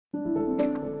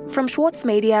From Schwartz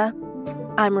Media,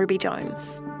 I'm Ruby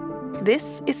Jones.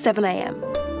 This is 7am.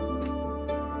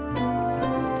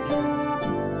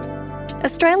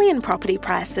 Australian property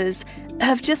prices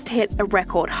have just hit a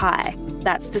record high.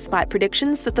 That's despite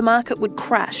predictions that the market would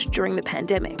crash during the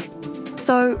pandemic.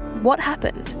 So what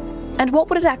happened? And what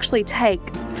would it actually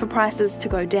take for prices to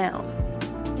go down?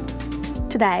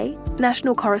 Today,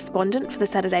 national correspondent for the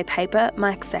Saturday paper,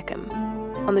 Mike Seckham,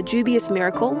 on the dubious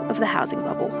miracle of the housing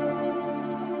bubble.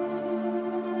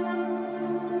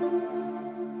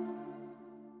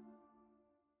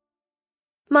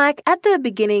 Mike, at the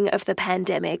beginning of the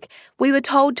pandemic, we were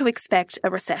told to expect a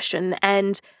recession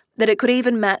and that it could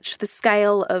even match the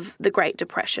scale of the Great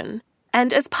Depression.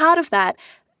 And as part of that,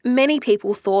 many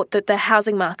people thought that the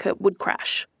housing market would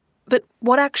crash. But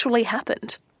what actually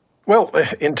happened? Well,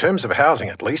 in terms of housing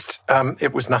at least,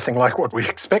 it was nothing like what we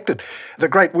expected. The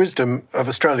great wisdom of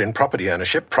Australian property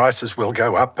ownership, prices will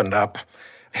go up and up,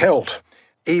 held.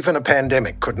 Even a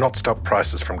pandemic could not stop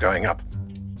prices from going up.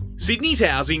 Sydney's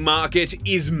housing market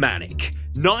is manic.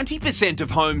 90%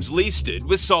 of homes listed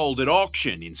were sold at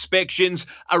auction. Inspections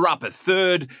are up a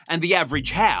third, and the average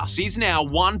house is now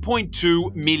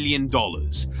 $1.2 million.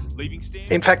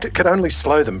 In fact, it could only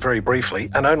slow them very briefly,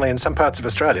 and only in some parts of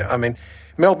Australia. I mean,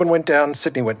 Melbourne went down,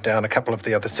 Sydney went down, a couple of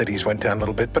the other cities went down a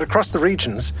little bit, but across the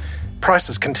regions,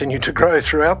 prices continued to grow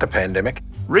throughout the pandemic.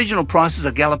 Regional prices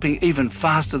are galloping even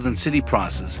faster than city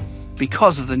prices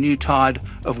because of the new tide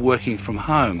of working from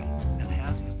home.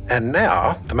 And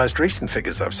now, the most recent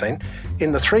figures I've seen,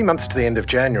 in the 3 months to the end of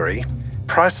January,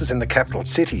 prices in the capital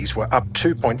cities were up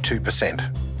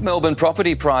 2.2%. Melbourne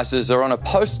property prices are on a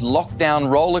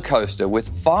post-lockdown roller coaster, with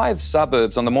 5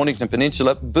 suburbs on the Mornington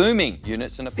Peninsula booming.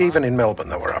 Units and even in Melbourne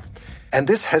they were up. And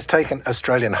this has taken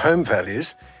Australian home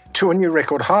values to a new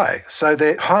record high. So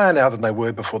they're higher now than they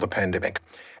were before the pandemic.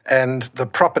 And the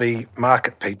property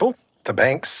market people, the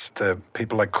banks, the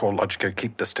people like CoreLogic who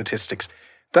keep the statistics,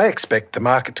 they expect the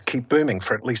market to keep booming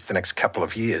for at least the next couple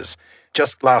of years.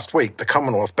 Just last week, the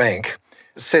Commonwealth Bank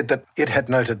said that it had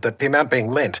noted that the amount being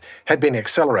lent had been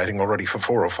accelerating already for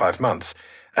 4 or 5 months.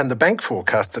 And the bank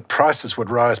forecast that prices would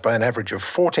rise by an average of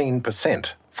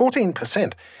 14%.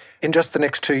 14% in just the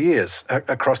next 2 years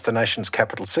across the nation's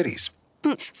capital cities.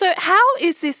 So how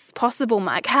is this possible,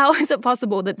 Mike? How is it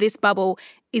possible that this bubble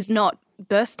is not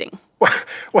bursting?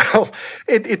 Well,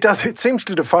 it does. It seems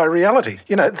to defy reality.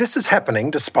 This is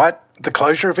happening despite the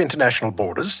closure of international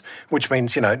borders, which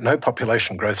means, no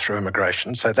population growth through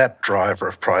immigration. So that driver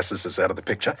of prices is out of the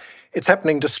picture. It's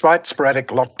happening despite sporadic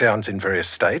lockdowns in various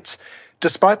states,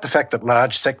 despite the fact that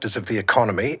large sectors of the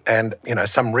economy and,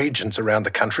 some regions around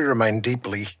the country remain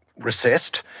deeply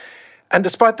recessed, and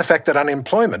despite the fact that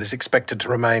unemployment is expected to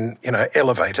remain,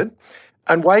 elevated,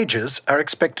 and wages are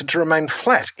expected to remain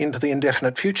flat into the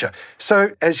indefinite future.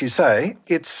 So, as you say,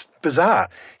 it's bizarre.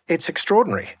 It's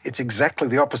extraordinary. It's exactly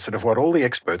the opposite of what all the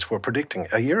experts were predicting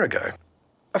a year ago.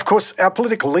 Of course, our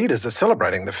political leaders are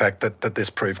celebrating the fact that this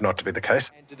proved not to be the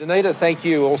case. And to Danita, thank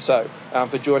you also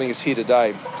for joining us here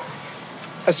today.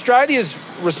 Australia's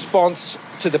response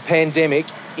to the pandemic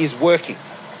is working.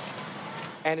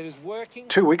 And it is working.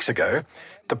 2 weeks ago,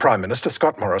 the Prime Minister,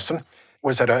 Scott Morrison,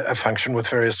 was at a function with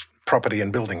various property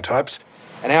and building types.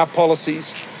 And our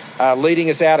policies are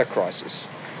leading us out of crisis,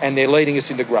 and they're leading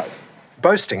us into growth.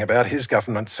 Boasting about his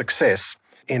government's success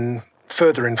in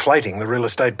further inflating the real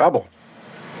estate bubble.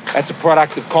 That's a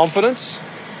product of confidence.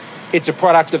 It's a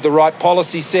product of the right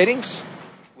policy settings.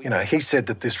 He said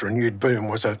that this renewed boom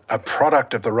was a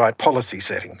product of the right policy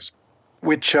settings,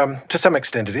 which to some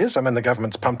extent it is. I mean, the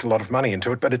government's pumped a lot of money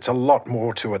into it, but it's a lot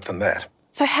more to it than that.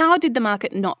 So how did the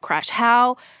market not crash?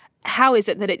 How is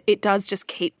it that it does just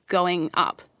keep going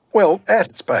up? Well, at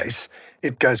its base,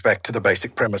 it goes back to the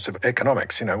basic premise of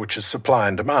economics, which is supply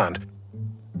and demand.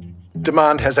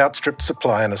 Demand has outstripped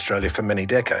supply in Australia for many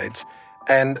decades,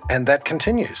 and that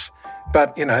continues.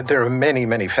 But, there are many,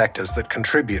 many factors that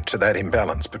contribute to that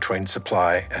imbalance between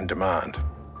supply and demand.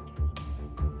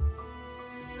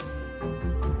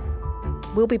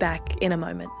 We'll be back in a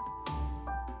moment.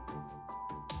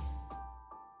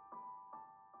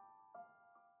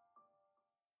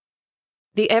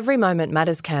 The Every Moment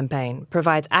Matters campaign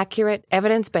provides accurate,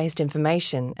 evidence-based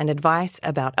information and advice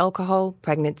about alcohol,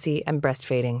 pregnancy and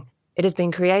breastfeeding. It has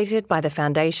been created by the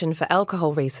Foundation for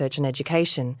Alcohol Research and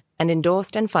Education and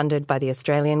endorsed and funded by the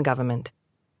Australian Government.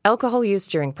 Alcohol use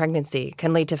during pregnancy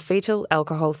can lead to fetal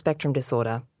alcohol spectrum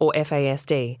disorder, or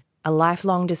FASD, a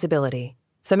lifelong disability.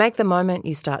 So make the moment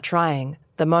you start trying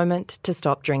the moment to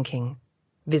stop drinking.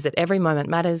 Visit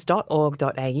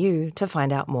everymomentmatters.org.au to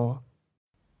find out more.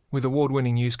 With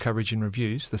award-winning news coverage and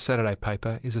reviews, The Saturday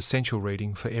Paper is essential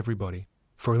reading for everybody.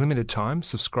 For a limited time,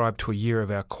 subscribe to a year of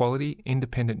our quality,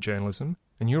 independent journalism,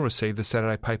 and you'll receive The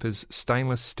Saturday Paper's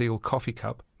stainless steel coffee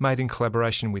cup, made in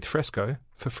collaboration with Fresco,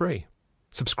 for free.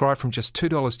 Subscribe from just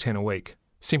 $2.10 a week.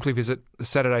 Simply visit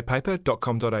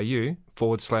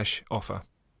thesaturdaypaper.com.au/offer.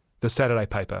 The Saturday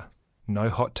Paper. No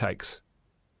hot takes.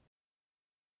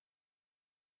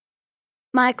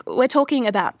 Mike, we're talking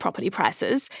about property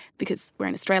prices because we're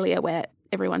in Australia where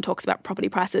everyone talks about property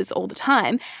prices all the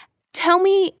time. Tell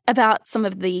me about some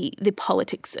of the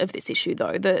politics of this issue,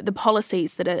 though, the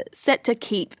policies that are set to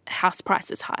keep house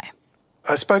prices high.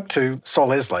 I spoke to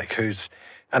Sol Eslake, who's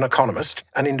an economist,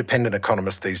 an independent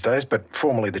economist these days, but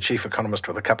formerly the chief economist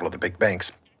with a couple of the big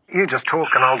banks. You just talk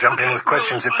and I'll jump in with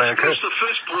questions if they occur. The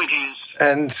first point is...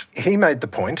 And he made the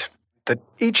point that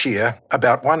each year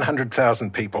about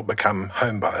 100,000 people become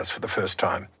home buyers for the first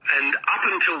time. And up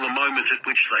until the moment at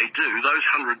which they do, those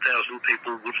 100,000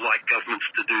 people would like governments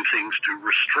to do things to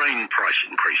restrain price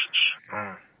increases.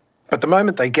 But the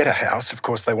moment they get a house, of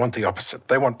course, they want the opposite.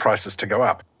 They want prices to go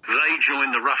up. They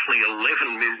join the roughly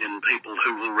 11 million people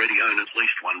who already own at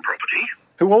least one property.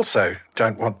 Who also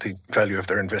don't want the value of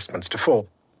their investments to fall.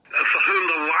 For whom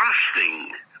the last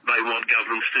thing they want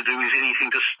governments to do is anything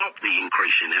to stop the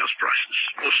increase in house prices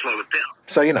or slow it down.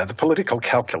 So, the political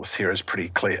calculus here is pretty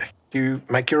clear. You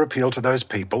make your appeal to those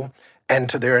people and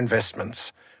to their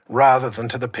investments rather than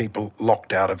to the people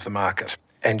locked out of the market,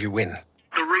 and you win.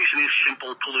 The reason is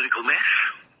simple political math.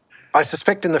 I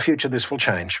suspect in the future this will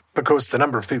change because the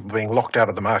number of people being locked out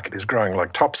of the market is growing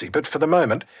like topsy, but for the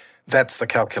moment, that's the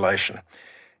calculation.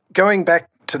 Going back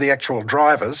to the actual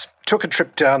drivers, took a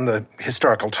trip down the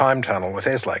historical time tunnel with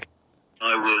Eslake.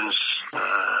 I was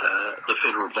the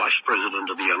federal vice president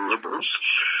of the Young Liberals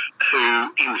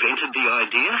who invented the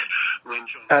idea.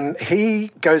 And he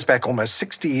goes back almost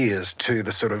 60 years to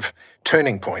the sort of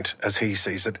turning point, as he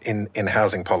sees it, in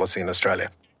housing policy in Australia.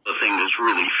 The thing that's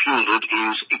really fueled it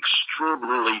is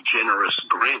extraordinarily generous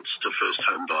grants to first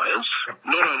home buyers,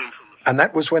 not only from and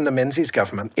that was when the Menzies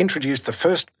government introduced the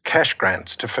first cash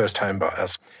grants to first home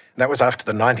buyers. That was after the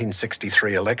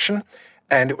 1963 election,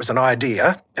 and it was an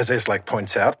idea, as Eslake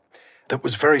points out, that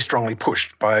was very strongly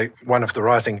pushed by one of the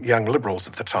rising young Liberals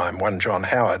at the time, one John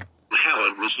Howard.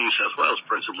 Howard was New South Wales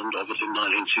president of it in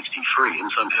 1963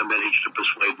 and somehow managed to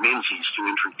persuade Menzies to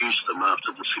introduce them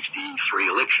after the 63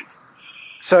 election.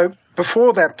 So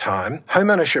before that time, home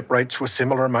ownership rates were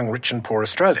similar among rich and poor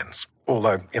Australians.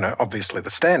 Although, obviously the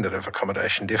standard of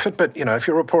accommodation differed. But, if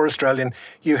you're a poor Australian,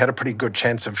 you had a pretty good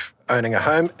chance of owning a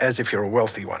home as if you're a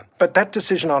wealthy one. But that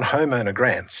decision on homeowner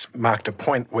grants marked a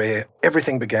point where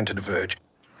everything began to diverge.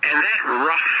 And that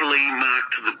roughly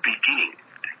marked the beginning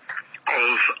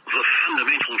of the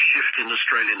fundamental shift in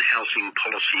Australian housing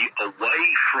policy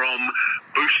away from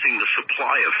boosting the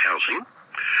supply of housing,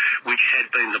 which had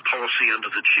been the policy under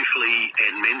the Chifley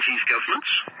and Menzies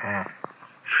governments,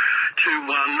 to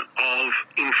one of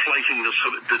inflating the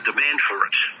demand for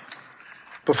it.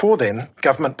 Before then,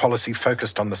 government policy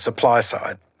focused on the supply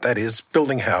side, that is,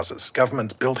 building houses.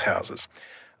 Governments built houses.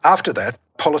 After that,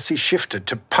 policy shifted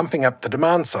to pumping up the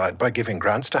demand side by giving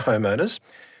grants to homeowners,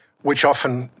 which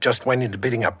often just went into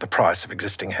bidding up the price of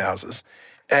existing houses,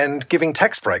 and giving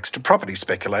tax breaks to property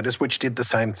speculators, which did the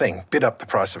same thing, bid up the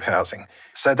price of housing.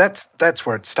 So that's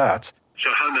where it starts. So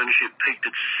home ownership peaked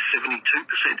at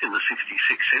 72% in the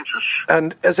 66 census.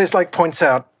 And as Eslake points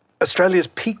out, Australia's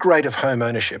peak rate of home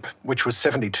ownership, which was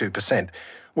 72%,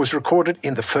 was recorded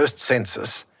in the first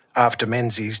census after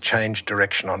Menzies changed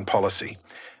direction on policy.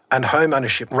 And home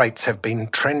ownership rates have been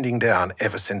trending down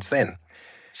ever since then.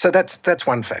 So that's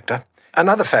one factor.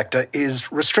 Another factor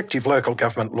is restrictive local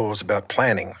government laws about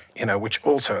planning, which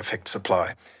also affect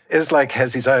supply. Eslake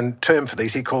has his own term for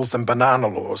these. He calls them banana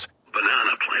laws.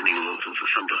 Banana planning laws, as I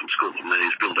sometimes call them. That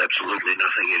is, build absolutely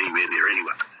nothing anywhere near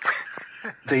anyone.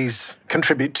 These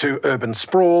contribute to urban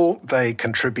sprawl, they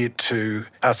contribute to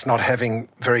us not having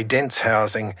very dense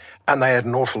housing, and they add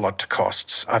an awful lot to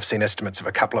costs. I've seen estimates of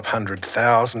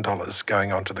 $200,000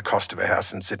 going on to the cost of a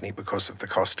house in Sydney because of the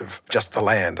cost of just the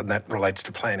land, and that relates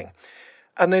to planning.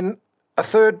 And then a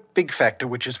third big factor,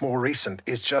 which is more recent,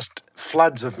 is just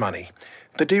floods of money.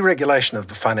 The deregulation of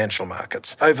the financial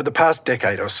markets. Over the past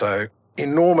decade or so,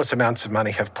 enormous amounts of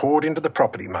money have poured into the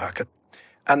property market,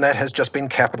 and that has just been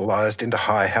capitalised into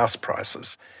high house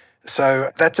prices.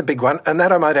 So that's a big one, and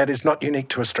that, I might add, is not unique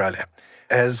to Australia.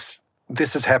 As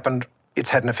this has happened, it's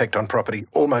had an effect on property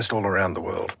almost all around the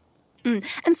world. And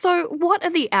so what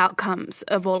are the outcomes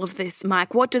of all of this,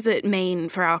 Mike? What does it mean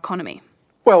for our economy?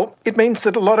 Well, it means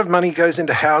that a lot of money goes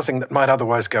into housing that might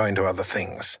otherwise go into other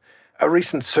things. a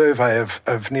recent survey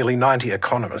of nearly 90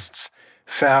 economists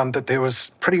found that there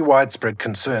was pretty widespread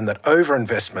concern that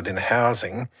overinvestment in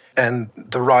housing and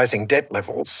the rising debt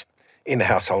levels in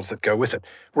households that go with it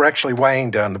were actually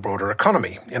weighing down the broader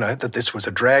economy. That this was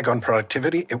a drag on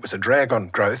productivity, it was a drag on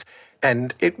growth,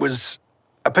 and it was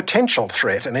a potential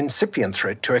threat, an incipient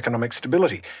threat to economic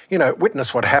stability.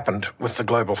 Witness what happened with the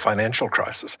global financial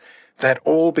crisis. That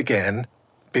all began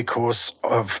because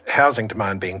of housing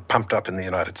demand being pumped up in the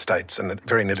United States, and it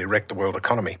very nearly wrecked the world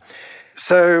economy.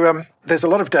 So there's a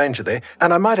lot of danger there.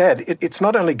 And I might add, it's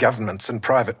not only governments and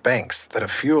private banks that are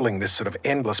fueling this sort of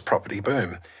endless property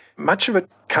boom. Much of it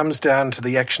comes down to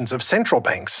the actions of central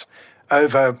banks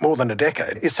over more than a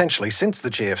decade, essentially since the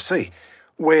GFC,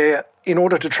 where in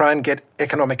order to try and get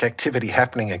economic activity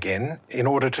happening again, in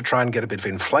order to try and get a bit of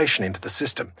inflation into the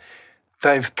system,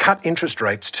 they've cut interest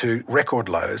rates to record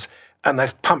lows and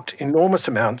they've pumped enormous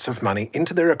amounts of money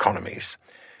into their economies.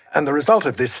 And the result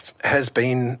of this has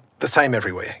been the same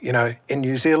everywhere. In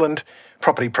New Zealand,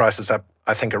 property prices up,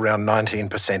 I think, around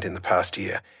 19% in the past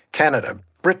year. Canada,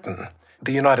 Britain,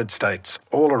 the United States,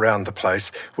 all around the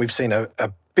place, we've seen a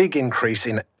big increase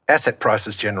in asset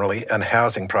prices generally and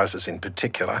housing prices in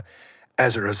particular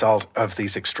as a result of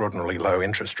these extraordinarily low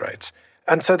interest rates.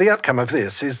 And so the outcome of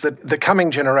this is that the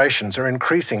coming generations are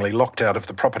increasingly locked out of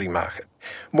the property market.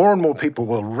 More and more people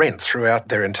will rent throughout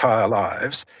their entire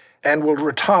lives and will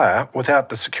retire without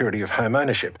the security of home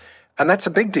ownership. And that's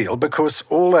a big deal because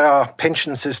all our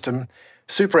pension system,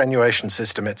 superannuation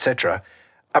system, etc.,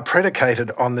 are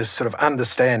predicated on this sort of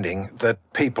understanding that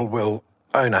people will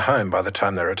own a home by the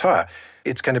time they retire.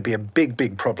 It's going to be a big,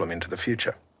 big problem into the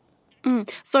future.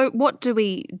 So what do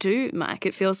we do, Mike?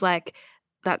 It feels like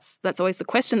that's always the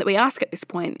question that we ask at this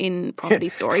point in property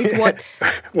stories. What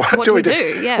do we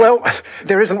do? Yeah. Well,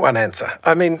 there isn't one answer.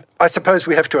 I mean, I suppose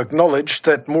we have to acknowledge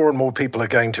that more and more people are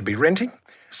going to be renting.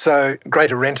 So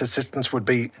greater rent assistance would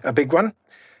be a big one.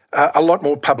 A lot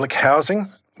more public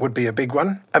housing would be a big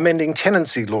one. Amending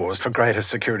tenancy laws for greater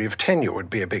security of tenure would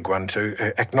be a big one to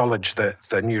acknowledge the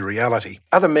new reality.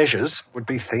 Other measures would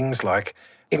be things like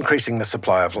increasing the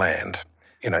supply of land,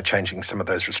 changing some of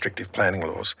those restrictive planning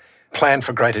laws. Plan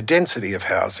for greater density of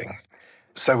housing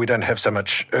so we don't have so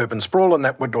much urban sprawl, and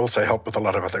that would also help with a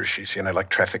lot of other issues, like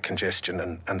traffic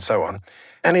congestion and so on.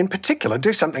 And in particular,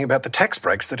 do something about the tax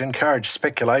breaks that encourage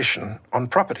speculation on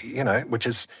property, which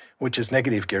is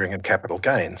negative gearing and capital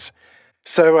gains.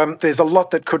 So there's a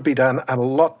lot that could be done and a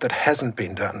lot that hasn't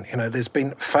been done. There's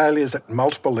been failures at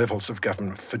multiple levels of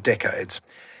government for decades,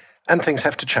 and things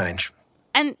have to change.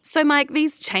 And so, Mike,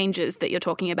 these changes that you're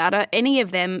talking about, are any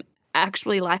of them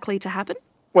actually likely to happen?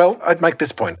 Well, I'd make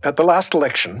this point. At the last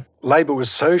election, Labor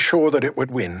was so sure that it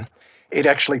would win, it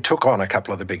actually took on a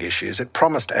couple of the big issues. It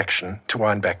promised action to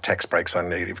wind back tax breaks on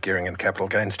negative gearing and capital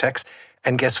gains tax.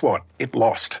 And guess what? It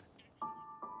lost.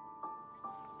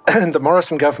 And the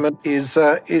Morrison government is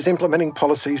implementing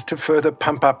policies to further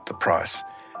pump up the price.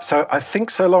 So I think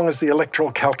so long as the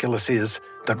electoral calculus is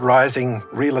that rising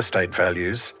real estate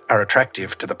values are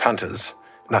attractive to the punters,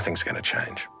 nothing's going to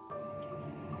change.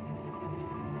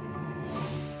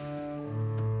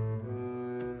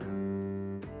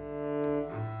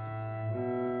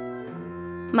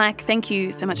 Mike, thank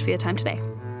you so much for your time today.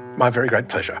 My very great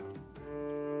pleasure.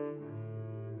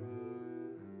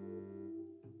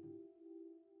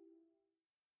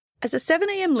 As a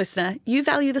 7am listener, you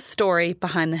value the story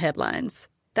behind the headlines.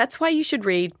 That's why you should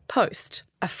read Post,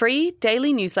 a free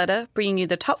daily newsletter bringing you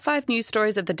the top 5 news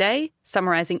stories of the day,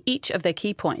 summarising each of their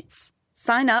key points.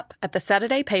 Sign up at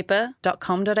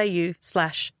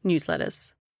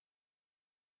thesaturdaypaper.com.au/newsletters.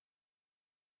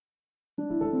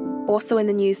 Also in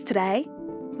the news today,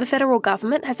 the federal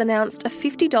government has announced a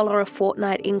 $50 a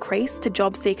fortnight increase to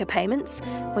job seeker payments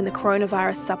when the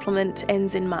coronavirus supplement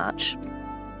ends in March.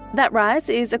 That rise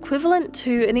is equivalent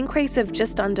to an increase of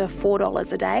just under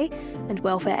 $4 a day, and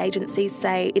welfare agencies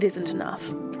say it isn't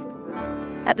enough.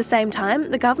 At the same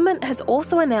time, the government has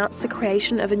also announced the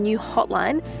creation of a new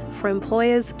hotline for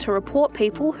employers to report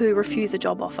people who refuse a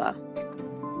job offer.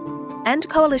 And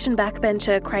coalition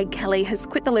backbencher Craig Kelly has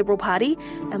quit the Liberal Party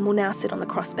and will now sit on the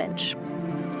crossbench.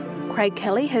 Craig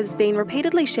Kelly has been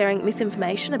repeatedly sharing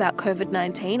misinformation about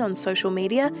COVID-19 on social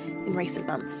media in recent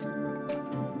months.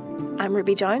 I'm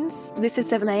Ruby Jones. This is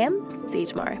 7am. See you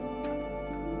tomorrow.